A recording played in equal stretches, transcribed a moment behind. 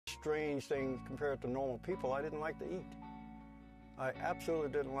strange thing compared to normal people. I didn't like to eat. I absolutely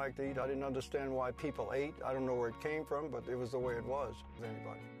didn't like to eat. I didn't understand why people ate. I don't know where it came from, but it was the way it was with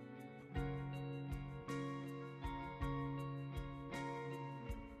anybody.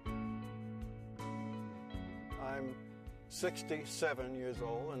 I'm 67 years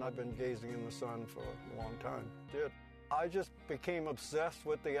old, and I've been gazing in the sun for a long time. I just became obsessed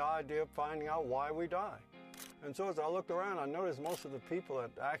with the idea of finding out why we die. And so as I looked around, I noticed most of the people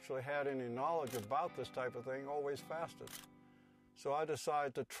that actually had any knowledge about this type of thing always fasted. So I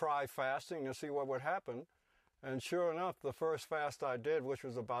decided to try fasting to see what would happen. And sure enough, the first fast I did, which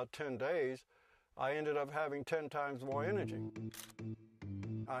was about 10 days, I ended up having 10 times more energy.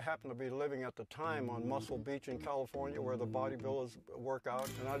 I happened to be living at the time on Muscle Beach in California, where the bodybuilders work out,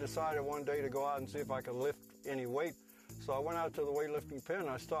 and I decided one day to go out and see if I could lift any weight. So I went out to the weightlifting pin,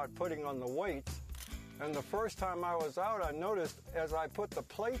 I started putting on the weights, and the first time I was out, I noticed as I put the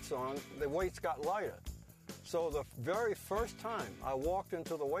plates on, the weights got lighter. So the very first time I walked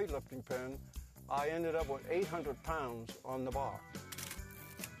into the weightlifting pin, I ended up with 800 pounds on the bar.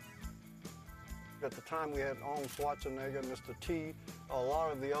 At the time, we had Arnold Schwarzenegger, Mr. T, a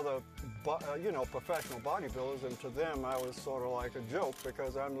lot of the other, professional bodybuilders, and to them, I was sort of like a joke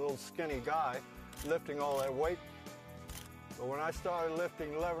because I'm a little skinny guy lifting all that weight. But when I started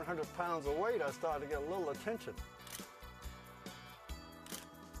lifting 1,100 pounds of weight, I started to get a little attention.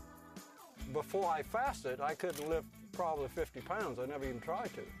 Before I fasted, I couldn't lift probably 50 pounds. I never even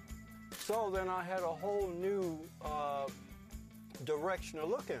tried to. So then I had a whole new direction to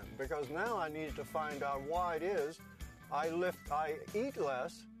look in, because now I needed to find out why it is I eat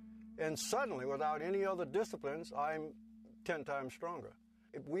less, and suddenly, without any other disciplines, I'm 10 times stronger.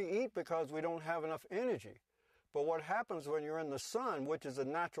 We eat because we don't have enough energy. But what happens when you're in the sun, which is a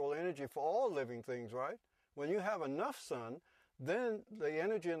natural energy for all living things, right? When you have enough sun, then the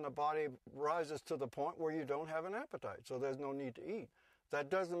energy in the body rises to the point where you don't have an appetite, so there's no need to eat. That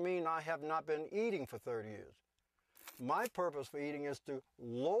doesn't mean I have not been eating for 30 years. My purpose for eating is to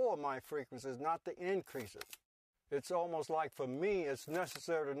lower my frequencies, not to increase it. It's almost like, for me, it's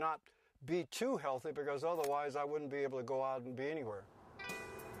necessary to not be too healthy, because otherwise I wouldn't be able to go out and be anywhere.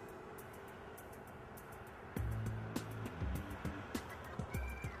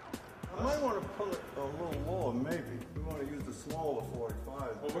 I might want to pull it a little lower, maybe. We want to use the smaller 45. Well,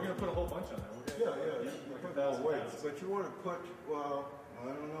 we're going to put a whole bunch on there. Yeah. You put more weights. But you want to put, well, I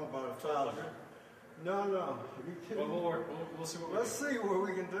don't know, about 1,000. No. Are you kidding? We'll see what we Let's see what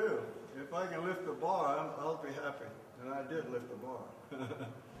we can do. If I can lift the bar, I'll be happy. And I did lift the bar.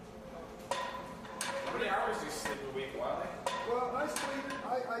 How many hours do you sleep a week, Wiley? Well,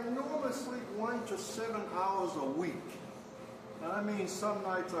 I normally sleep 1 to 7 hours a week. And I mean, some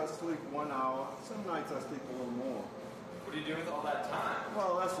nights I sleep 1 hour, some nights I sleep a little more. What do you do with all that time?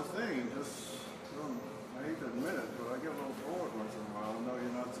 Well, that's the thing. I hate to admit it, but I get a little bored once in a while. I know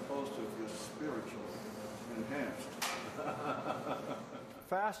you're not supposed to if you're spiritually enhanced.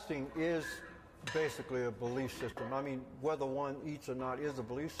 Fasting is basically a belief system. I mean, whether one eats or not is a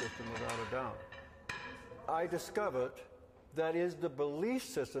belief system, without a doubt. I discovered that is the belief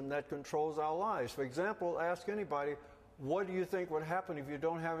system that controls our lives. For example, ask anybody, what do you think would happen if you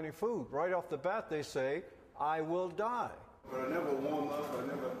don't have any food? Right off the bat, they say, I will die. But I never warm up, I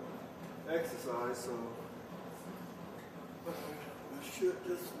never exercise, so I should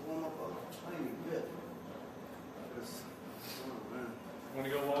just warm up a tiny bit. Oh man. Want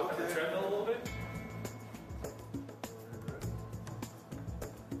to go walk on the treadmill a little bit?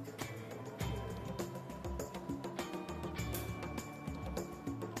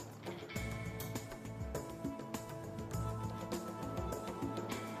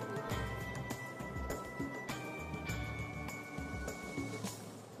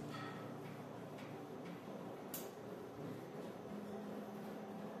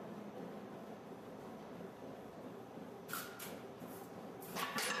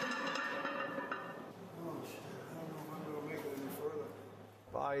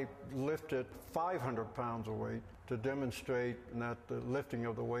 I lifted 500 pounds of weight to demonstrate that the lifting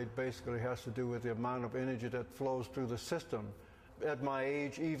of the weight basically has to do with the amount of energy that flows through the system. At my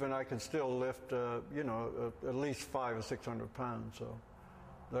age, even I can still lift, at least 500 or 600 pounds. So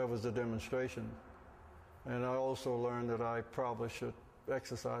that was the demonstration. And I also learned that I probably should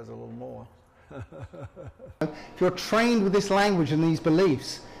exercise a little more. If you're trained with this language and these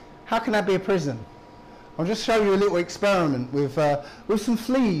beliefs, how can that be a prison? I'll just show you a little experiment with some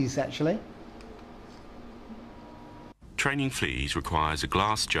fleas, actually. Training fleas requires a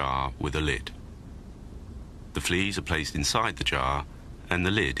glass jar with a lid. The fleas are placed inside the jar and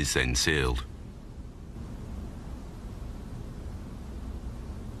the lid is then sealed.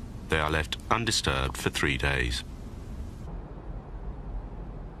 they are left undisturbed for 3 days.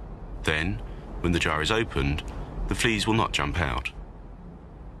 Then, when the jar is opened, the fleas will not jump out.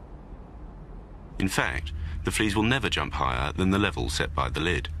 In fact, the fleas will never jump higher than the level set by the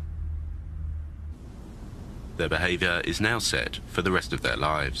lid. Their behaviour is now set for the rest of their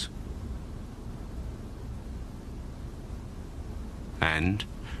lives. And,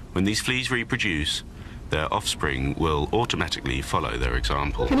 when these fleas reproduce, their offspring will automatically follow their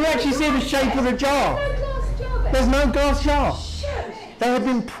example. Can you actually see the shape of the jar? There's no glass jar. They have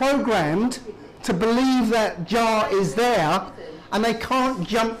been programmed to believe that jar is there, and they can't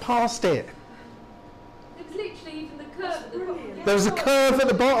jump past it. There's a curve at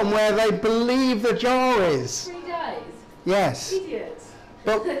the bottom where they believe the jar is. 3 days. Yes. Idiots.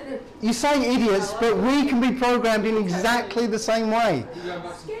 But you say idiots, but we can be programmed in exactly the same way.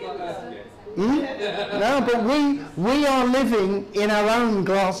 No, but we are living in our own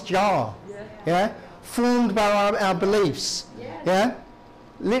glass jar. Yeah? Formed by our beliefs. Yeah?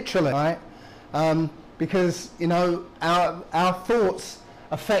 Literally. Right? Because, you know, our thoughts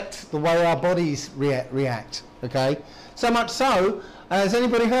affect the way our bodies react. Okay? So much so, has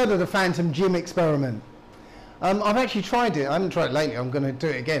anybody heard of the phantom gym experiment? I've actually tried it. I haven't tried it lately. I'm going to do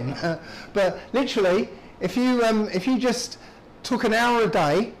it again. But literally, if you just took an hour a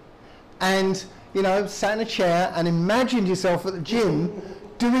day and, you know, sat in a chair and imagined yourself at the gym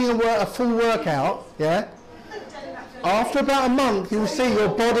doing a full workout, yeah, after about a month, you'll see your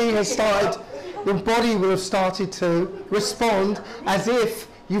body will have started to respond as if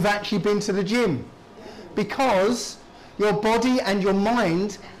you've actually been to the gym, because your body and your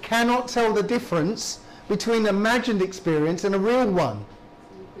mind cannot tell the difference between an imagined experience and a real one.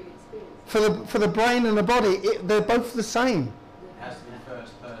 For the brain and the body, they're both the same. It has to be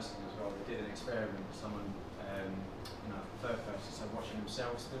first person as well. They did an experiment with someone, third person, so watching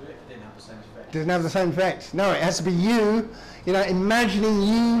themselves do it, it didn't have the same effect. Doesn't have the same effect. No, it has to be you, you know, imagining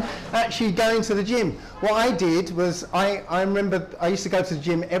you actually going to the gym. What I did was, I remember I used to go to the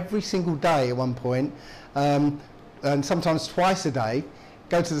gym every single day at one point, and sometimes twice a day.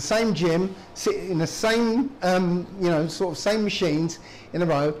 Go to the same gym, sit in the same, sort of same machines in a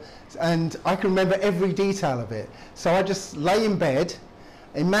row, and I can remember every detail of it. So I just lay in bed,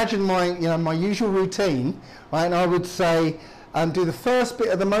 imagine my usual routine, right, and I would say, do the first bit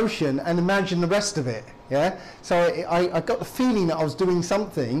of the motion and imagine the rest of it, yeah? So I got the feeling that I was doing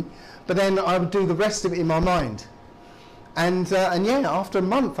something, but then I would do the rest of it in my mind. And yeah, after a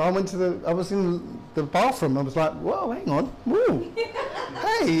month, I was in the bathroom. I was like, whoa, hang on, whoa,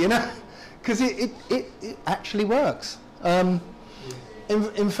 hey, you know, because it actually works.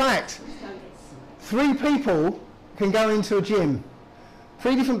 In fact, 3 people can go into a gym.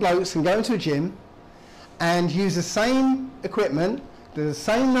 3 different blokes can go into a gym and use the same equipment, do the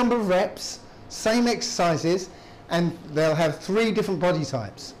same number of reps, same exercises, and they'll have 3 different body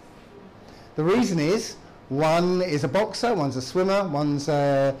types. The reason is, one is a boxer, one's a swimmer, one's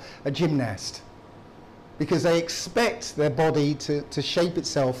a gymnast. Because they expect their body to shape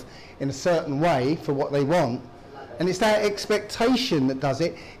itself in a certain way for what they want. And it's that expectation that does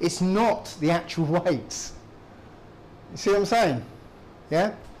it. It's not the actual weights. You see what I'm saying?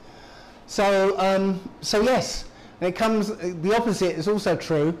 Yeah? So yes. And it comes, the opposite is also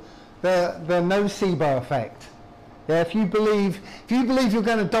true. The nocebo effect. Yeah, if you believe you're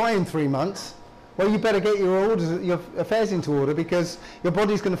going to die in 3 months, well, you better get your affairs into order, because your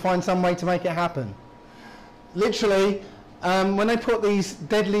body's going to find some way to make it happen. Literally, when they put these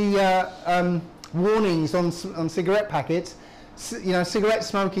deadly warnings on cigarette packets, cigarette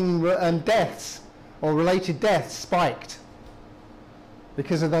smoking deaths or related deaths spiked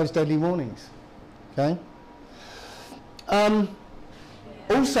because of those deadly warnings. Okay.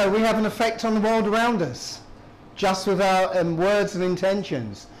 Also, we have an effect on the world around us, just with our words and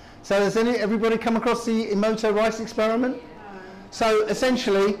intentions. So has everybody come across the Emoto rice experiment? So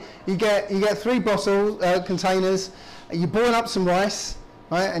essentially, you get 3 bottle containers. You boil up some rice,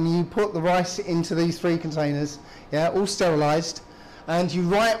 right, and you put the rice into these 3 containers, yeah, all sterilised, and you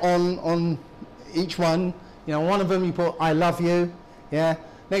write on each one. You know, one of them you put "I love you," yeah.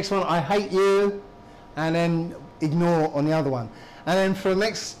 Next one, "I hate you," and then ignore on the other one. And then for the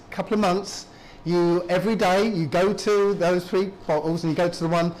next couple of months, every day you go to those 3 bottles and you go to the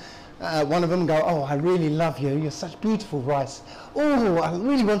one of them and go, "Oh, I really love you. You're such beautiful rice. Oh, I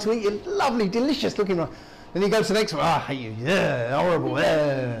really want to eat your lovely, delicious looking rice." Then you go to the next one. "Oh, I hate you. Yeah, horrible.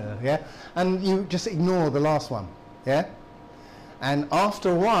 Yeah." And you just ignore the last one. Yeah. And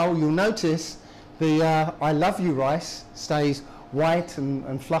after a while, you'll notice the "I love you" rice stays white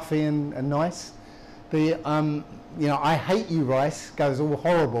and fluffy and nice. The you know, I hate you, Rice, goes all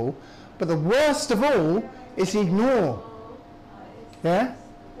horrible. But the worst of all is ignore. Yeah?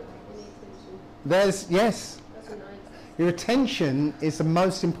 Yes. Your attention is the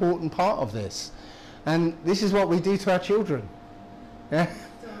most important part of this. And this is what we do to our children. Yeah?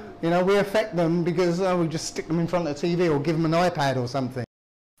 You know, we affect them because we just stick them in front of the TV or give them an iPad or something.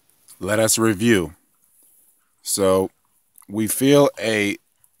 Let us review. So we feel a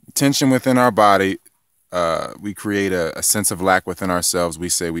tension within our body. We create a sense of lack within ourselves. We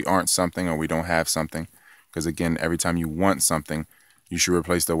say we aren't something or we don't have something. Because again, every time you want something, you should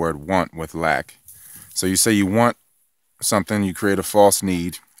replace the word want with lack. So you say you want something, you create a false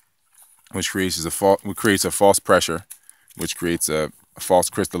need, which creates a false pressure, which creates a false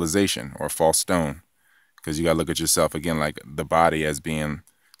crystallization or a false stone. Because you got to look at yourself again like the body as being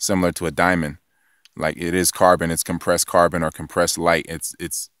similar to a diamond. Like it is carbon, it's compressed carbon or compressed light. It's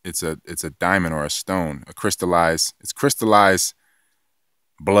a diamond or a stone, it's crystallized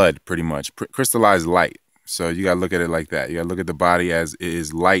blood pretty much, crystallized light. So you got to look at it like that. You got to look at the body as it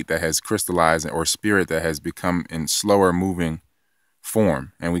is light that has crystallized or spirit that has become in slower moving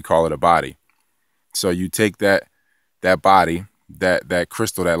form, and we call it a body. So you take that body, that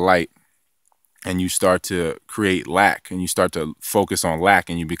crystal, that light, and you start to create lack, and you start to focus on lack,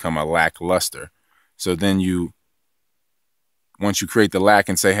 and you become a lackluster. So then once you create the lack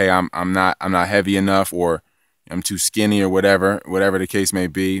and say, hey, I'm not heavy enough, or I'm too skinny, or whatever the case may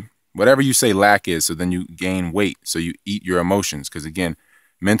be, whatever you say lack is, so then you gain weight. So you eat your emotions, because again,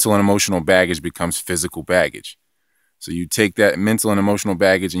 mental and emotional baggage becomes physical baggage. So you take that mental and emotional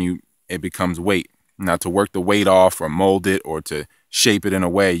baggage and it becomes weight. Now to work the weight off or mold it or to shape it in a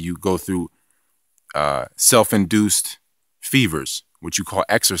way, you go through self-induced fevers, which you call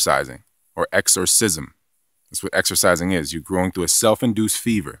exercising or exorcism. That's what exercising is. You're going through a self-induced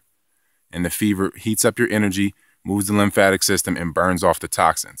fever, and the fever heats up your energy, moves the lymphatic system, and burns off the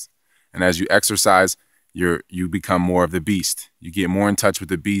toxins. And as you exercise, you become more of the beast. You get more in touch with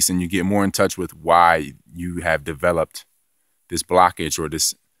the beast, and you get more in touch with why you have developed this blockage or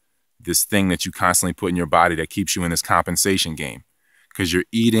this thing that you constantly put in your body that keeps you in this compensation game. Because you're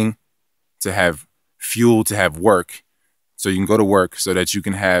eating to have fuel, to have work, so you can go to work, so that you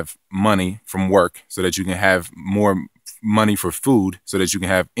can have money from work, so that you can have more money for food, so that you can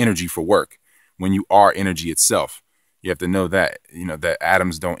have energy for work, when you are energy itself. You have to know that, that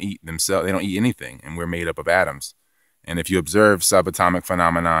atoms don't eat themselves. They don't eat anything, and we're made up of atoms. And if you observe subatomic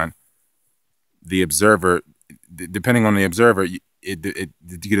phenomenon, the observer, depending on the observer, you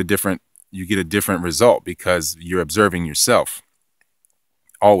get a different result, because you're observing yourself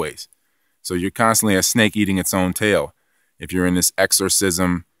always. So you're constantly a snake eating its own tail. If you're in this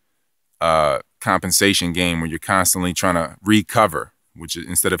exorcism compensation game where you're constantly trying to recover, which is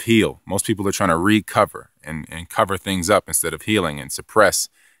instead of heal, most people are trying to recover and cover things up instead of healing, and suppress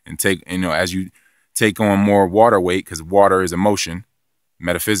and take, as you take on more water weight, because water is emotion,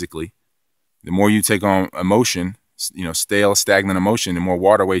 metaphysically, the more you take on emotion, stale, stagnant emotion, the more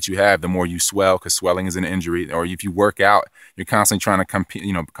water weight you have, the more you swell, because swelling is an injury. Or if you work out, you're constantly trying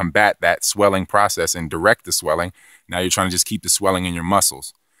to combat that swelling process and direct the swelling. Now you're trying to just keep the swelling in your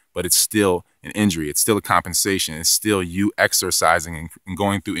muscles, but it's still an injury. It's still a compensation. It's still you exercising and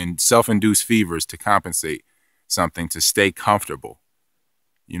going through in self-induced fevers to compensate something, to stay comfortable.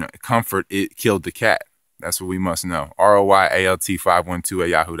 Comfort, it killed the cat. That's what we must know.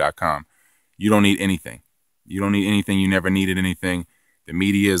 ROYALT512@yahoo.com. You don't need anything. You don't need anything. You never needed anything. The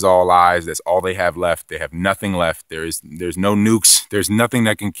media is all lies. That's all they have left. They have nothing left. There's no nukes. There's nothing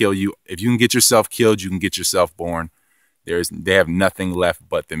that can kill you. If you can get yourself killed, you can get yourself born. They have nothing left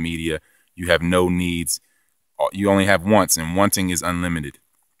but the media. You have no needs. You only have wants, and wanting is unlimited.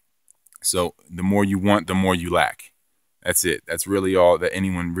 So the more you want, the more you lack. That's it. That's really all that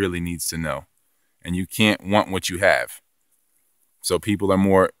anyone really needs to know. And you can't want what you have. So people are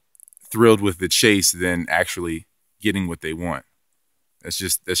more thrilled with the chase than actually getting what they want. That's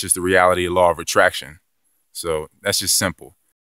just the reality of law of attraction. So that's just simple.